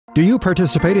Do you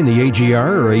participate in the AGR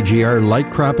or AGR-Lite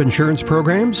crop insurance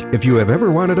programs? If you have ever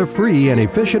wanted a free and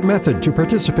efficient method to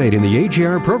participate in the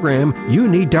AGR program, you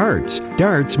need DARTS.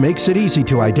 DARTS makes it easy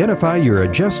to identify your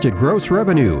adjusted gross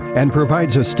revenue and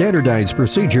provides a standardized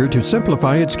procedure to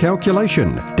simplify its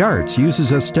calculation. DARTS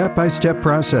uses a step-by-step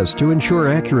process to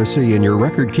ensure accuracy in your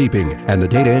record keeping, and the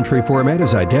data entry format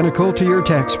is identical to your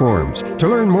tax forms. To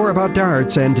learn more about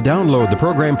DARTS and to download the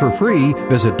program for free,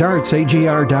 visit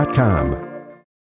dartsagr.com.